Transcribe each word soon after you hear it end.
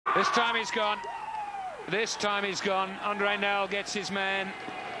This time he's gone. This time he's gone. Andre Nel gets his man.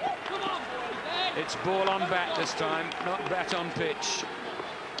 It's ball on bat this time, not bat on pitch.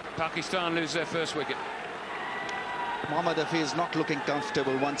 Pakistan lose their first wicket. Mohammad Yousuf is not looking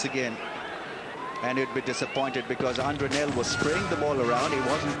comfortable once again. And he'd be disappointed because Andre Nel was spraying the ball around. He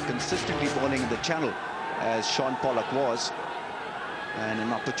wasn't consistently bowling in the channel as Sean Pollock was. And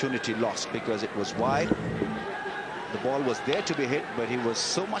an opportunity lost because it was wide. The ball was there to be hit, but he was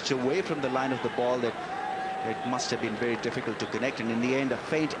so much away from the line of the ball that it must have been very difficult to connect. And in the end, a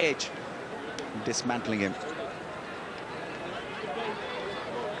faint edge dismantling him.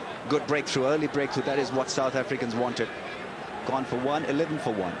 Good breakthrough, early breakthrough. That is what South Africans wanted. Gone for one, 11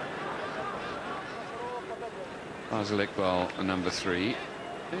 for one. Fazil Iqbal, number 3.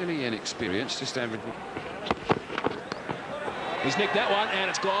 Fairly inexperienced, just average. He's nicked that one, and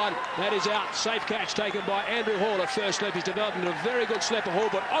it's gone. That is out. Safe catch taken by Andrew Hall at first slip. He's developed into a very good slipper haul,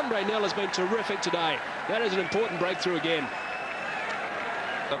 but Andre Nel has been terrific today. That is an important breakthrough again.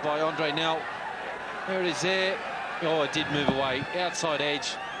 By Andre Nel. There it is there. Oh, it did move away. Outside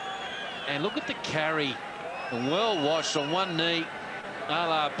edge. And look at the carry. And well washed on one knee. A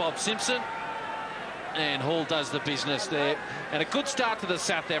la Bob Simpson. And Hall does the business there. And a good start to the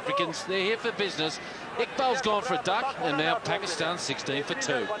South Africans. They're here for business. Iqbal's gone for a duck, and now Pakistan 16 for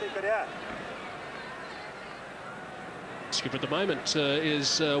 2. Skipper at the moment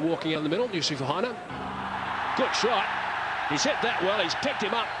is walking out in the middle, Yousuf. Good shot. He's hit that well. He's picked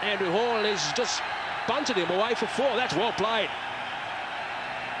him up, Andrew Hall, and he's just bunted him away for 4. That's well played.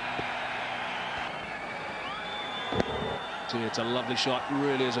 See, it's a lovely shot.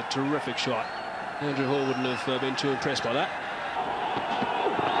 Really is a terrific shot. Andrew Hall wouldn't have been too impressed by that.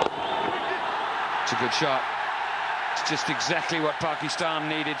 It's a good shot. It's just exactly what Pakistan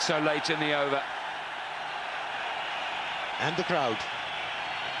needed so late in the over. And the crowd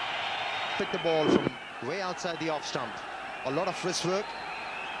picked the ball from way outside the off stump. A lot of wrist work,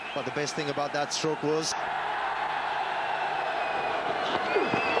 but the best thing about that stroke was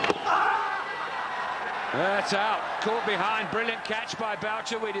that's out. Caught behind. Brilliant catch by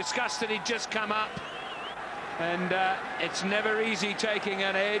Boucher. We discussed that he'd just come up. And it's never easy taking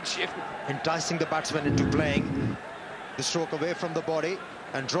an edge. enticing the batsman into playing the stroke away from the body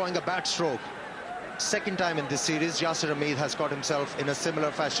and drawing a bad stroke. Second time in this series, Yasir Hamid has caught himself in a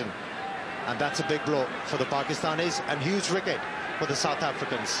similar fashion. And that's a big blow for the Pakistanis and huge wicket for the South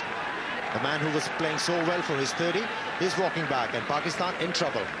Africans. The man who was playing so well for his 30 is walking back, and Pakistan in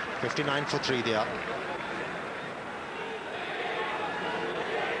trouble. 59 for 3 they are.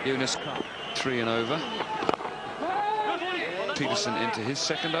 Yunus 3 and over. Peterson into his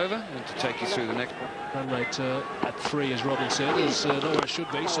second over, and to take you through the next one. Run rate at 3, as Robin said, is not where it should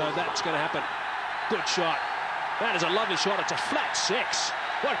be, so that's going to happen. Good shot. That is a lovely shot. It's a flat 6.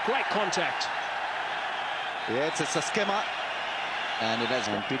 What great contact. Yeah, it's a skimmer. And it has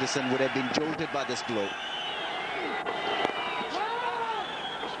been. Peterson would have been jolted by this blow.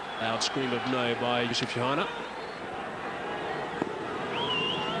 Loud scream of no by Yousuf.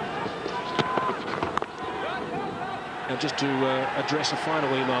 And just to address a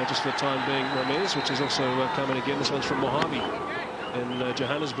final email just for the time being, Ramirez, which is also coming again. This one's from Mojave in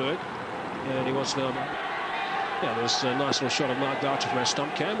Johannesburg. And he wants to know, yeah, there's a nice little shot of Mark Boucher from our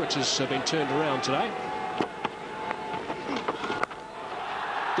stump cam, which has been turned around today.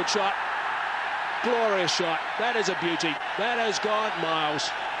 Good shot. Glorious shot. That is a beauty. That has gone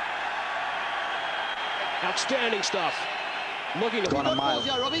miles. Outstanding stuff. Looking Gone a mile.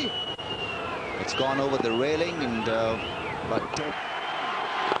 It's gone over the railing, and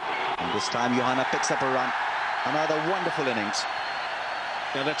this time Johanna picks up a run. Another wonderful innings.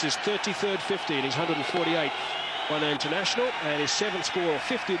 Now that's his 33rd 50 and his 148th one international, and his 7th score of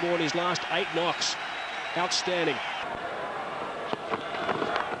 50 more in his last 8 knocks. Outstanding.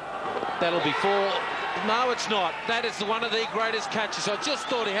 That'll be 4. No, it's not. That is one of the greatest catches. I just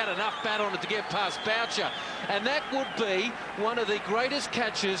thought he had enough bat on it to get past Boucher. And that would be one of the greatest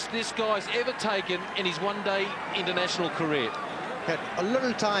catches this guy's ever taken in his one-day international career. Had a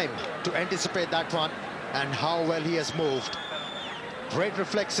little time to anticipate that one and how well he has moved. Great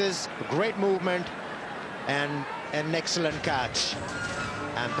reflexes, great movement, and an excellent catch.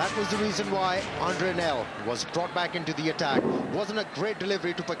 And that was the reason why Andre Nel was brought back into the attack. Wasn't a great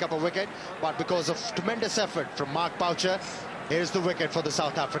delivery to pick up a wicket, but because of tremendous effort from Mark Boucher, here's the wicket for the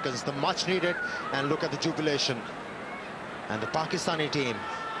South Africans, the much needed, and look at the jubilation. And the Pakistani team,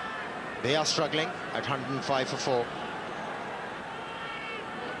 they are struggling at 105 for 4.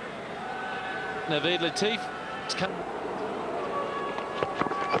 Naveed Latif.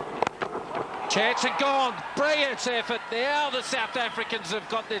 Chance and gone. Brilliant effort. Now the South Africans have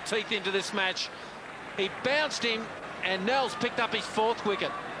got their teeth into this match. He bounced him, and Nell's picked up his 4th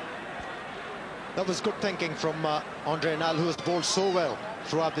wicket. That was good thinking from Andre Nel, who has bowled so well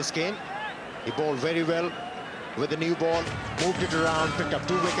throughout this game. He bowled very well with the new ball, moved it around, picked up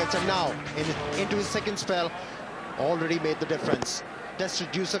 2 wickets, and now into his 2nd spell, already made the difference.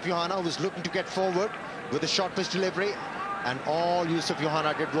 Tested Yousuf Yohana, who was looking to get forward with a short pitch delivery, and all Yousuf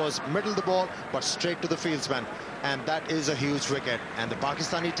Yohana did was middle the ball, but straight to the fieldsman. And that is a huge wicket. And the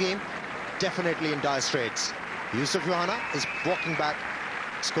Pakistani team definitely in dire straits. Yousuf Yohana is walking back,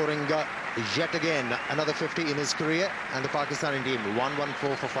 scoring yet again another 50 in his career, and the Pakistani team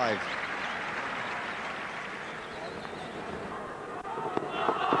 114 for 5.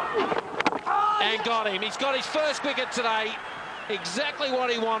 And got him. He's got his 1st wicket today. Exactly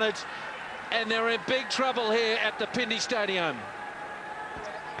what he wanted. And they're in big trouble here at the Pindi Stadium.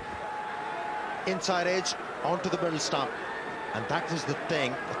 Inside edge onto the middle stump. And that was the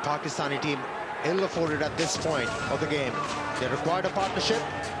thing the Pakistani team ill-afforded at this point of the game. They required a partnership,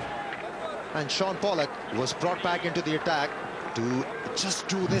 and Sean Pollock was brought back into the attack to just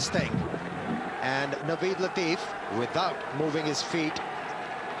do this thing. And Naveed Latif, without moving his feet,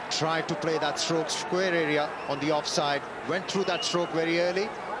 tried to play that stroke square area on the offside, went through that stroke very early,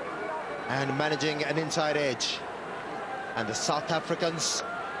 and managing an inside edge. And the South Africans,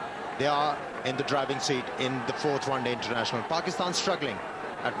 they are in the driving seat in the 4th one-day international. Pakistan struggling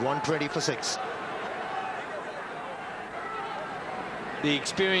at 120 for 6. The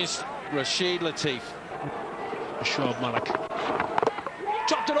experienced Rashid Latif. Shoaib Malik.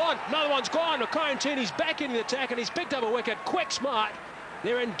 Chopped it on. Another one's gone. Kayantini's back in the attack, and he's picked up a wicket. Quick, smart.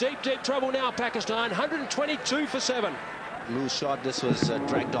 They're in deep, deep trouble now, Pakistan. 122 for 7. Loose shot. This was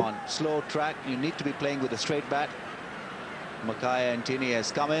dragged on. Slow track. You need to be playing with a straight bat. Kayantini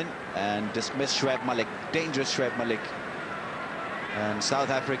has come in and dismissed Shoaib Malik. Dangerous Shoaib Malik. And South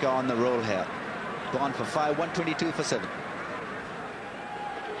Africa on the roll here. Gone for 5, 122 for 7.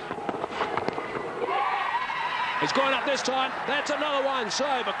 He's gone up this time. That's another one. So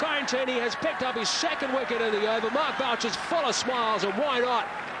Kayantini has picked up his 2nd wicket of the over. Mark Boucher's full of smiles, and why not?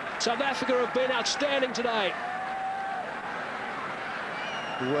 South Africa have been outstanding today.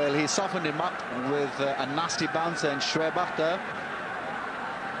 Well, he softened him up with a nasty bouncer, and Shoaib Akhtar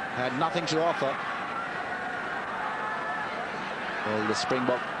had nothing to offer. Well, the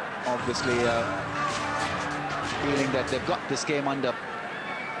Springbok obviously feeling that they've got this game under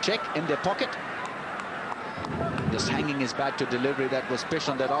check in their pocket. Just hanging his bat to delivery. That was pitched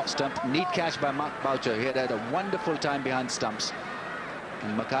on that off stump. Neat catch by Mark Boucher. He had a wonderful time behind stumps.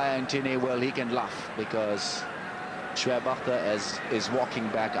 And Kayantini, well, he can laugh because Shoaib Akhtar is walking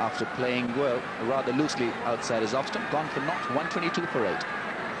back after playing well, rather loosely outside his off stump. Gone for naught, 122 for 8.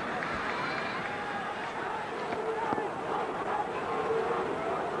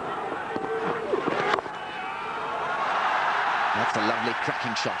 That's a lovely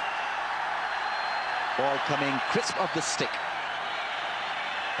cracking shot. Ball coming crisp off the stick.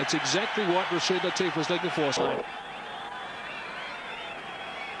 That's exactly what Rashid Latif was looking for.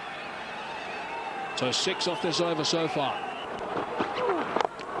 So 6 off this over so far.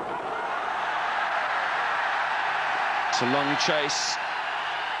 It's a long chase.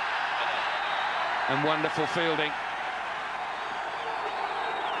 And wonderful fielding.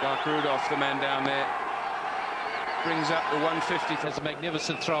 Jacques Kallis, the man down there, brings up the 150. That's a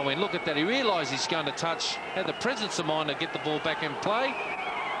magnificent throw in. Look at that. He realised he's going to touch. Had the presence of mind to get the ball back in play.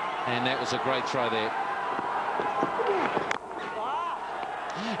 And that was a great throw there.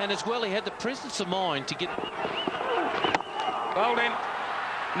 And as well, he had the presence of mind to get... Bowled in.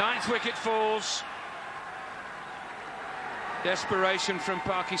 9th wicket falls. Desperation from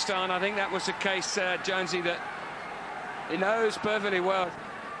Pakistan. I think that was the case, Jonesy, that he knows perfectly well.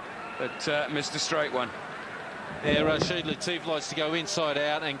 But missed a straight one. Yeah, Rashid Latif likes to go inside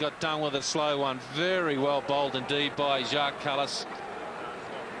out and got done with a slow one. Very well bowled indeed by Jacques Kallis.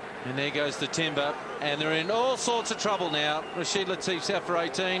 And there goes the timber. And they're in all sorts of trouble now. Rashid Latif's out for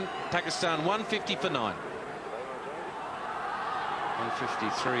 18. Pakistan 150 for 9.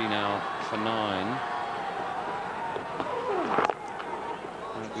 153 now for 9.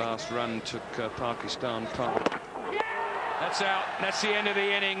 That last run took Pakistan. That's out. That's the end of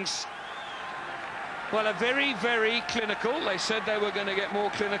the innings. Well, a very, very clinical, they said they were going to get more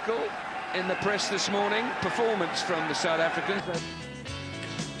clinical in the press this morning, performance from the South Africans.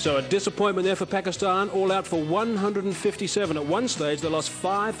 So a disappointment there for Pakistan, all out for 157. At one stage, they lost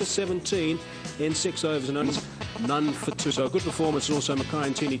 5 for 17 in 6 overs and none for 2. So a good performance, and also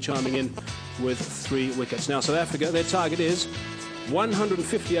Kayantini chiming in with 3 wickets. Now, South Africa, their target is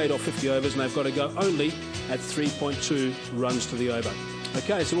 158 off 50 overs, and they've got to go only at 3.2 runs to the over.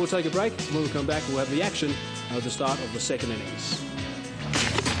 Okay, so we'll take a break. When we come back, we'll have the action at the start of the second innings.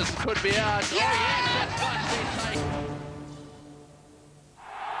 This could be ours. Oh, yes, that's much better.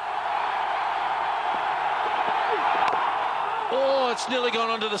 Oh, it's nearly gone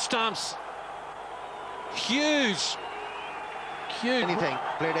onto the stumps. Huge. Anything,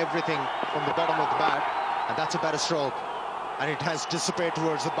 played everything from the bottom of the bat, and that's a better stroke. And it has dissipated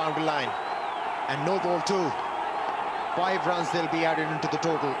towards the boundary line. And no ball too. 5 runs they'll be added into the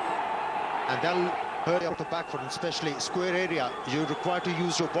total. And they'll hurry up the back foot, especially square area. You're required to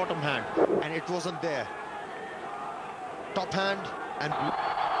use your bottom hand, and it wasn't there. Top hand and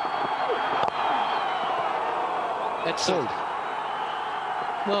That's sold.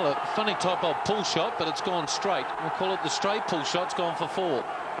 Well, a funny type of pull shot, but it's gone straight. We'll call it the straight pull shot. It's gone for 4.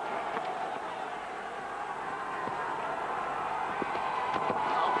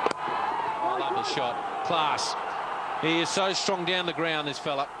 Lovely shot. Class. He is so strong down the ground, this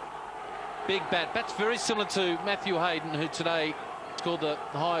fella. Big bat. Bat's very similar to Matthew Hayden, who today scored the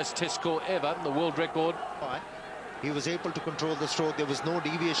highest test score ever, the world record. he was able to control the stroke. There was no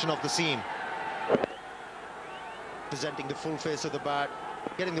deviation of the seam. Presenting the full face of the bat,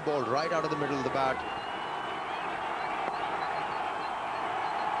 getting the ball right out of the middle of the bat.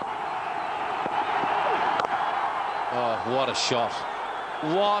 Oh, what a shot.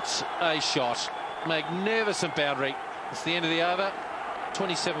 What a shot. Magnificent boundary. It's the end of the over.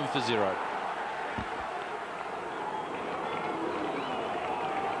 27 for 0.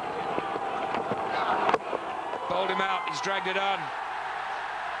 Bowled him out. He's dragged it on.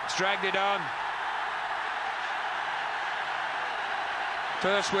 He's dragged it on.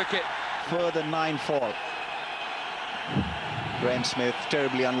 First wicket. Further 9 fall. Graeme Smith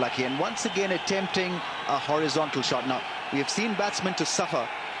terribly unlucky, and once again attempting a horizontal shot. Now, we have seen batsmen to suffer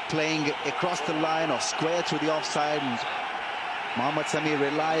playing across the line or square through the offside, and Mohammad Sami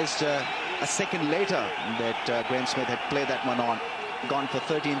realized a second later that Graeme Smith had played that one on. Gone for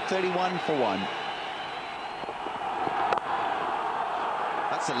 13, 31 for 1.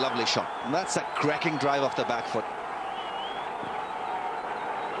 That's a lovely shot. That's a cracking drive off the back foot.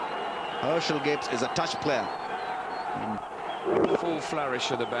 Herschel Gibbs is a touch player. Full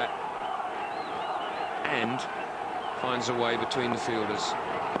flourish of the bat, and finds a way between the fielders.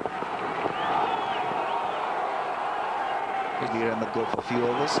 Ahmed go for a few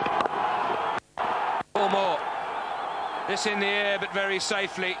overs. 4 more. This in the air, but very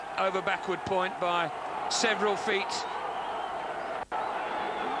safely over backward point by several feet.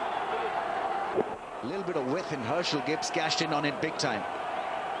 A little bit of width, and Herschel Gibbs cashed in on it big time.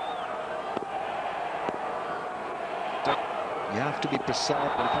 You have to be precise.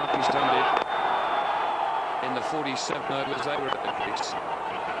 And Pakistan did in the 47 overs they were at the crease.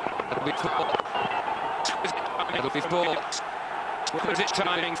 It'll be four. It'll be four. Was it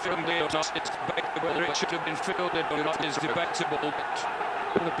timing filmed or not? It's debatable whether it should have been fielded or not is debatable. But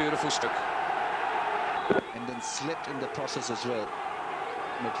what a beautiful stroke. And then slipped in the process as well.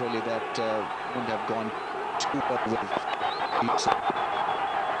 But really that wouldn't have gone too well with.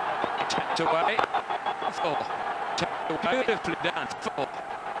 Tapped away. 4. Beautifully done. 4.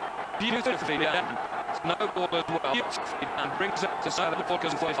 Beautifully done. No ball as well. Beautifully done. Brings up to South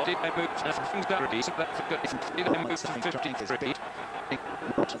Africa's 50. They move to South Africa. They move to 53. To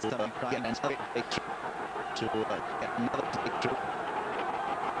get another breakthrough.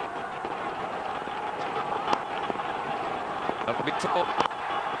 That'll be 4.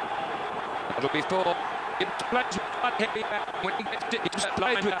 That'll be 4. It plays with quite a heavy bat when he gets it.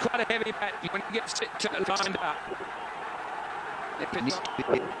 Plays with quite a heavy bat when he gets it lined up. You need to be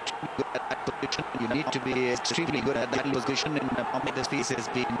good at that position. You need to be extremely good at that position. And Mohammad Yousuf has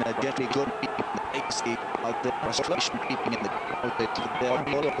been generally good keeping the legs out there. Frustration keeping in the ball is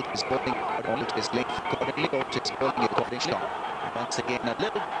bowling all it is length accordingly, or it is bowling accordingly. Once again, a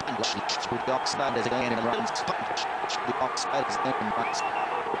little punch to the offside as again and runs. Punch to the offside as again and runs.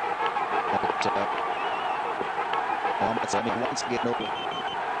 But Mohammad Sami once again over.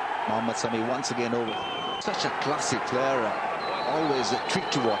 Mohammad Sami once again over. Such a classy player. Always a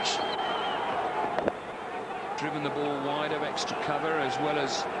treat to watch. Driven the ball wide of extra cover as well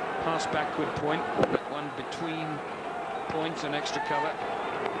as pass backward point. One between point and extra cover.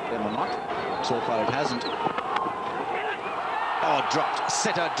 Them or not. So far it hasn't. Oh, dropped.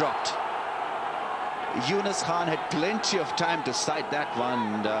 Setter dropped. Yunus Khan had plenty of time to sight that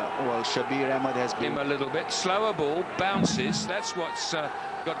one. Well, Shabir Ahmed has been a little bit slower ball, bounces. That's what's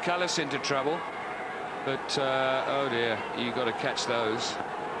got Kallis into trouble. But, oh dear, you've got to catch those.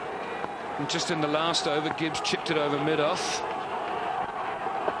 And just in the last over, Gibbs chipped it over mid-off.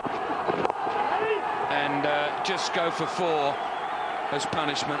 just go for 4 as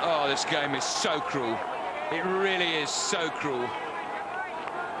punishment. Oh, this game is so cruel. It really is so cruel.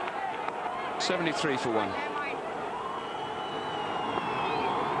 73 for 1.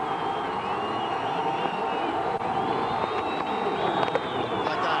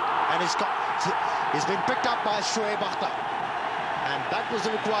 Like that, and he's been picked up by Shoaib Akhtar, and that was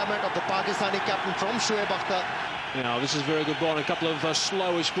the requirement of the Pakistani captain from Shoaib Akhtar. Now, this is very good ball. A couple of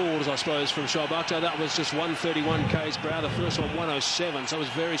slowish balls, I suppose, from Shoaib Akhtar. That was just 131 k's per hour. The first one, 107, so it was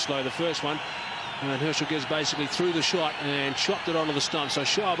very slow, the first one. And Herschel Gibbs basically threw the shot and chopped it onto the stump. So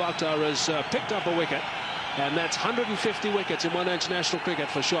Shoaib Akhtar has picked up a wicket, and that's 150 wickets in one international cricket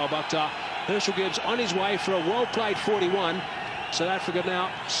for Shoaib Akhtar. Herschel Gibbs on his way for a well-played 41. South Africa now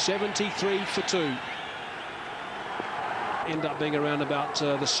 73 for 2. End up being around about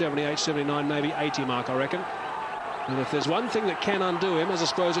the 78, 79, maybe 80 mark, I reckon. And if there's one thing that can undo him, as I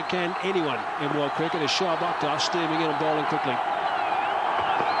suppose it can anyone in world cricket, is Shoaib Akhtar steaming in and bowling quickly.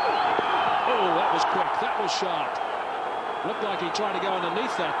 Oh, that was quick. That was sharp. Looked like he tried to go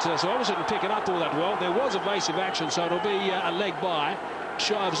underneath that, so obviously didn't pick it up all that well. There was evasive action, so it'll be a leg by.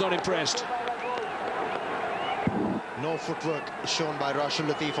 Shoaib's not impressed. No footwork shown by Rashid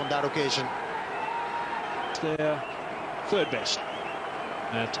Latif on that occasion. Their third best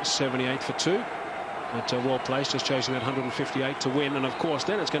at 78 for 2. But well placed, just chasing that 158 to win. And of course,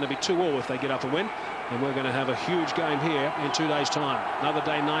 then it's going to be 2-all if they get up and win. And we're going to have a huge game here in 2 days' time. Another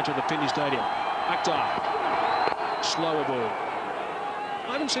day night at the Pindi Stadium. Akhtar, slower ball.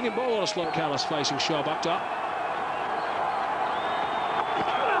 I haven't seen him bowl a lot of slow. Kallis facing Shoaib Akhtar.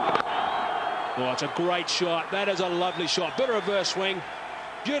 Oh, it's a great shot. That is a lovely shot. Bit of reverse swing.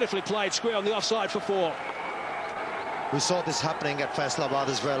 Beautifully played, square on the offside for 4. We saw this happening at Faisalabad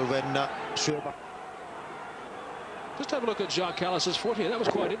as well when Shoaib. Just have a look at Jacques Kallis' foot here. That was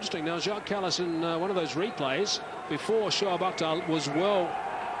quite interesting. Now, Jacques Kallis in one of those replays before Shoaib Akhtar was well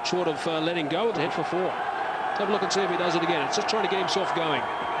short of letting go with the hit for 4. Let's have a look and see if he does it again. It's just trying to get himself going.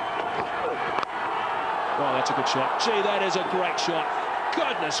 Wow, that's a good shot. Gee, that is a great shot.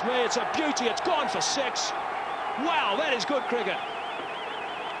 Goodness me, it's a beauty. It's gone for 6. Wow, that is good cricket.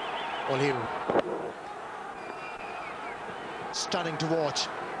 Well, here. Stunning to watch.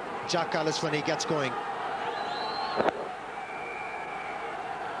 Jacques Kallis when he gets going.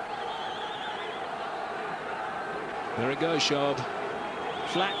 There it goes, Shoaib.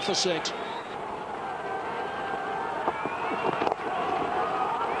 Flat for 6.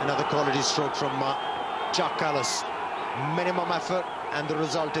 Another quality stroke from Jacques Kallis. Minimum effort, and the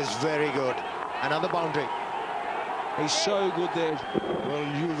result is very good. Another boundary. He's so good there. Well,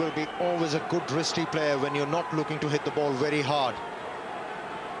 you will be always a good wristy player when you're not looking to hit the ball very hard.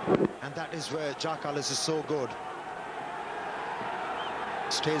 And that is where Jacques Kallis is so good.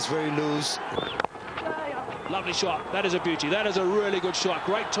 Stays very loose. Lovely shot. That is a beauty. That is a really good shot.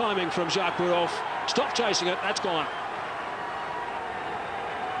 Great timing from Jacques Kallis. Stop chasing it. That's gone.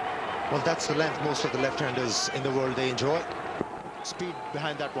 Well, that's the length most of the left-handers in the world they enjoy. Speed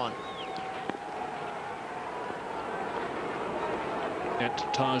behind that one. At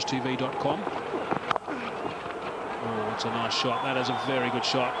tajtv.com. Oh, it's a nice shot. That is a very good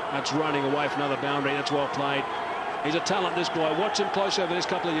shot. That's running away from another boundary. That's well played. He's a talent, this boy. Watch him close over this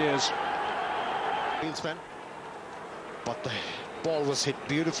couple of years. Fieldsman. But the ball was hit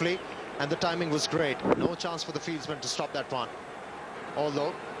beautifully, and the timing was great. No chance for the fieldsman to stop that one.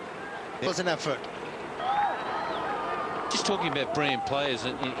 Although, it was an effort. Just talking about brilliant players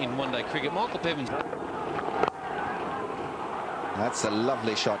in one-day cricket, Michael Pevins. That's a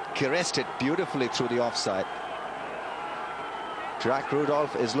lovely shot. Caressed it beautifully through the offside. Jacques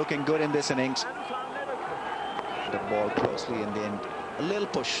Rudolph is looking good in this innings. The ball closely in the end. A little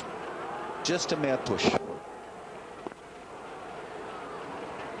push. Just a mere push.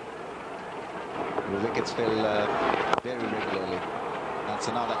 The wickets fell very regularly. That's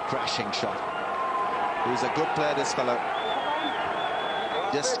another crashing shot. He's a good player, this fellow.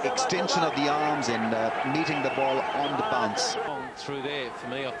 Just extension of the arms and meeting the ball on the bounce. Through there for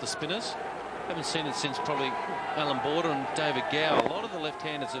me off the spinners. Haven't seen it since probably Alan Border and David Gow. A lot of the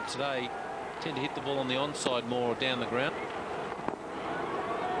left-handers of today tend to hit the ball on the onside more or down the ground.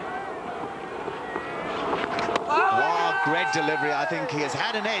 Oh, great delivery. I think he has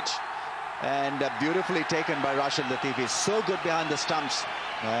had an edge. And beautifully taken by Rashid Latif. He's so good behind the stumps.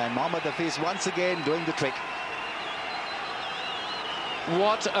 And Mohammad Hafiz once again doing the trick.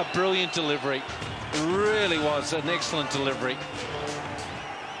 What a brilliant delivery. Really was an excellent delivery.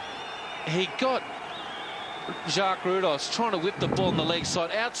 He got Jacques Rudolph trying to whip the ball on the leg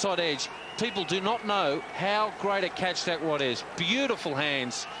side, outside edge. People do not know how great a catch that was. Beautiful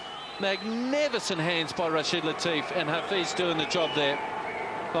hands. Magnificent hands by Rashid Latif, and Hafiz doing the job there,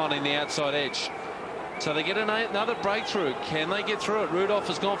 finding the outside edge. So they get another breakthrough. Can they get through it? Rudolph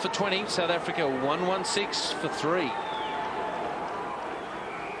has gone for 20. South Africa 116 for 3.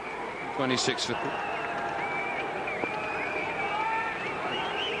 26 for 3.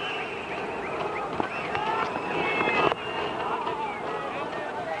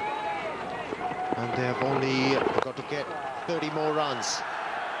 And they have only got to get 30 more runs.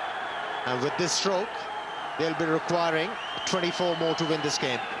 And with this stroke, they'll be requiring 24 more to win this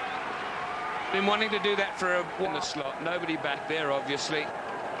game. Been wanting to do that for in the slot. Nobody back there, obviously.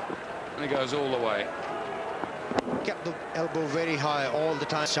 And it goes all the way. Kept the elbow very high all the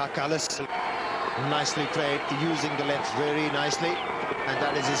time. Jacques Kallis, nicely played, using the length very nicely. And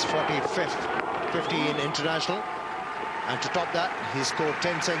that is his 45th 50 in international. And to top that, he scored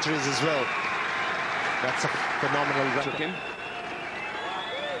 10 centuries as well. That's a phenomenal run. Took him.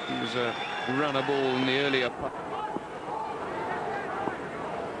 He was a runner ball in the earlier part.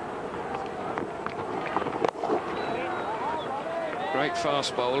 Great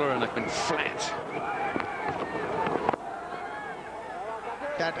fast bowler, and they've been flat.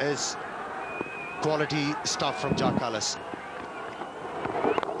 That is quality stuff from Jacques Kallis.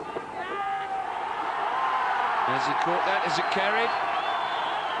 Has he caught that? Has it carried?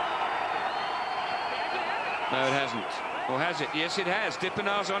 No, it hasn't. Or has it? Yes, it has.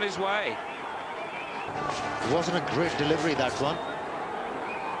 Dippenaar's on his way. It wasn't a great delivery, that one.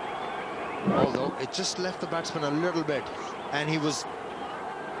 Although it just left the batsman a little bit. And he was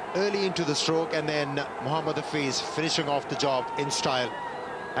early into the stroke, and then Mohammad Hafiz finishing off the job in style.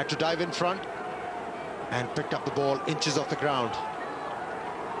 Had to dive in front and picked up the ball inches off the ground.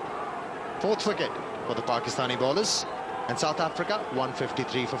 4th wicket for the Pakistani bowlers. And South Africa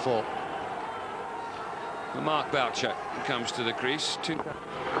 153 for 4. Mark Boucher comes to the crease.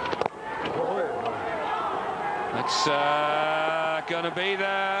 That's going to be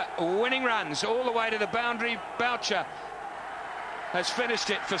the winning runs all the way to the boundary. Boucher has finished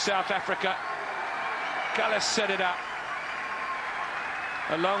it for South Africa. Kallis set it up,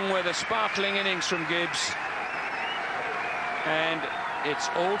 along with a sparkling innings from Gibbs. And it's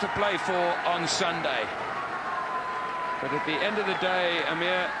all to play for on Sunday. But at the end of the day,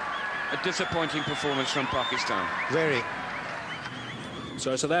 Amir, a disappointing performance from Pakistan. Very.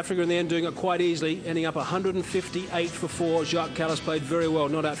 So South Africa in the end doing it quite easily, ending up 158 for 4. Jacques Kallis played very well,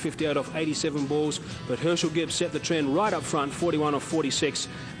 not out 58 off 87 balls, but Herschel Gibbs set the trend right up front, 41 off 46,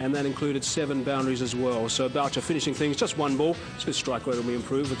 and that included 7 boundaries as well. So Boucher finishing things, just 1 ball. His strike rate will be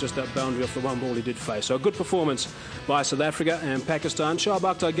improved with just that boundary off the 1 ball he did face. So a good performance by South Africa and Pakistan. Shoaib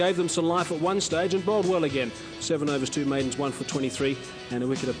Akhtar gave them some life at one stage and bowled well again. 7 overs, 2 maidens, 1 for 23, and a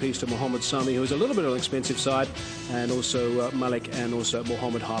wicket apiece to Mohammad Sami, who is a little bit on the expensive side, and also Malik and also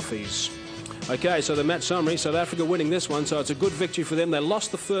Mohammad Hafiz. Okay, so the match summary, South Africa winning this one, so it's a good victory for them. They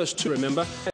lost the first 2, remember.